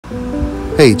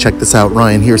Hey, check this out,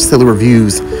 Ryan here, Silly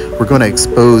Reviews. We're going to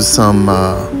expose some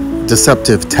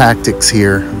deceptive tactics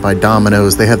here by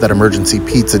Dominos. They have that emergency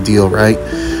pizza deal, right?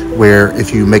 Where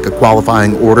if you make a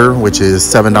qualifying order, which is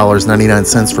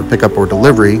 $7.99 for pickup or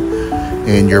delivery,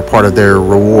 and you're part of their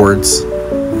rewards,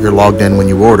 you're logged in when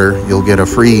you order, you'll get a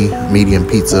free medium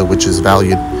pizza, which is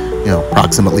valued,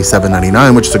 approximately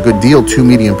 $7.99, which is a good deal. 2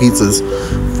 medium pizzas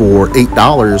for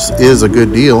 $8 is a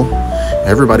good deal.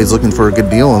 Everybody's looking for a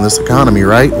good deal in this economy,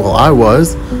 right? Well, I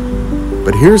was.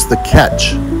 But here's the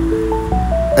catch.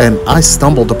 And I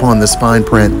stumbled upon this fine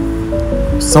print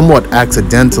somewhat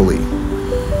accidentally.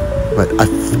 But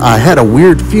I had a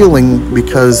weird feeling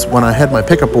because when I had my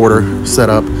pickup order set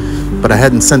up, but I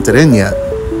hadn't sent it in yet,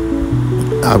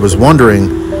 I was wondering,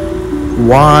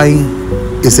 why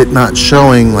is it not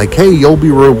showing like, hey, you'll be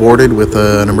rewarded with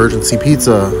an emergency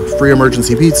pizza, free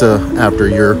emergency pizza after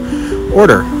your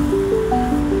order?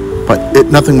 But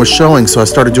nothing was showing, so I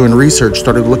started doing research,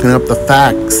 started looking up the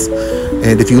facts.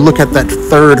 And if you look at that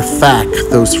third fact,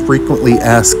 those frequently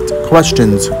asked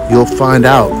questions, you'll find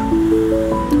out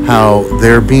how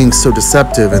they're being so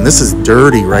deceptive. And this is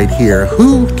dirty right here.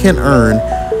 Who can earn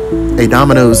a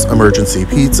Domino's emergency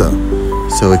pizza?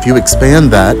 So if you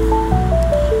expand that,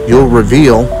 you'll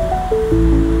reveal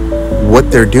what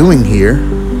they're doing here.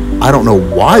 I don't know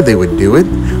why they would do it.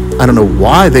 I don't know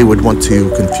why they would want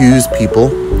to confuse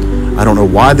people. I don't know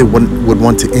why they would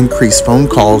want to increase phone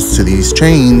calls to these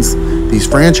chains, these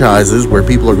franchises, where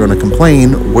people are going to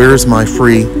complain, where's my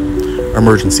free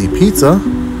emergency pizza?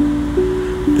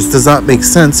 This does not make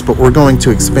sense, but we're going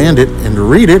to expand it and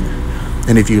read it.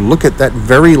 And if you look at that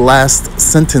very last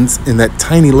sentence in that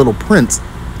tiny little print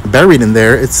buried in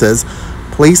there, it says,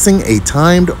 placing a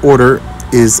timed order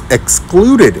is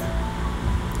excluded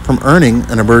from earning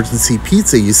an emergency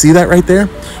pizza. You see that right there?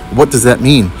 What does that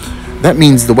mean? That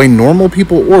means the way normal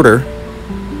people order,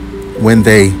 when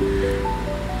they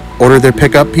order their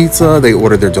pickup pizza, they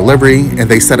order their delivery, and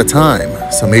they set a time.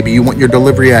 So maybe you want your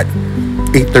delivery at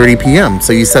 8:30 p.m.,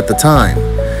 so you set the time.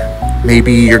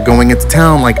 Maybe you're going into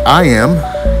town like I am,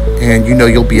 and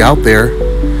you'll be out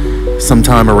there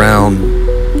sometime around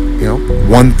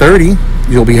 1:30.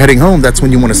 You'll be heading home. That's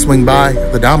when you want to swing by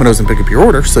the Domino's and pick up your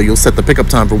order. So you'll set the pickup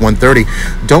time for 1:30.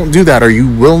 Don't do that, or you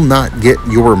will not get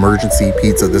your emergency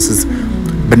pizza. This is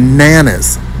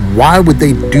bananas. Why would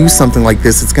they do something like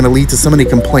this? It's going to lead to so many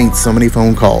complaints, so many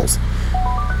phone calls.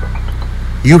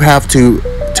 You have to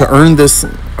earn this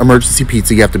emergency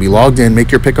pizza, you have to be logged in,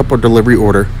 make your pickup or delivery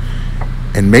order,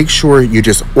 and make sure you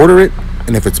just order it.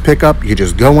 And if it's pickup, you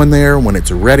just go in there. When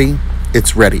it's ready,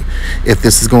 it's ready. If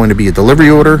this is going to be a delivery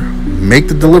order, make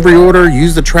the delivery order,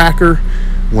 use the tracker.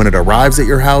 When it arrives at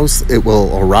your house, it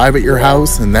will arrive at your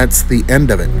house, and that's the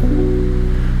end of it.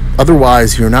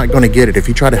 Otherwise, you're not going to get it. If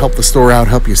you try to help the store out,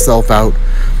 help yourself out,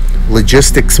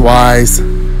 logistics-wise,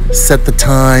 set the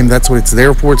time. That's what it's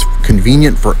there for. It's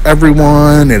convenient for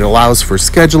everyone. It allows for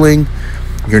scheduling.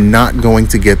 You're not going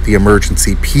to get the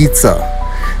emergency pizza.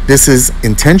 This is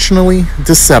intentionally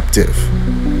deceptive.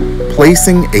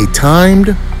 Placing a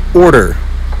timed order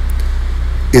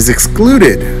is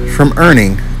excluded from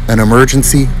earning an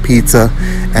emergency pizza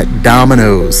at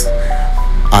Domino's.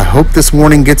 I hope this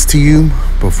warning gets to you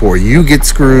before you get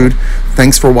screwed.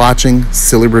 Thanks for watching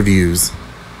Silly Reviews.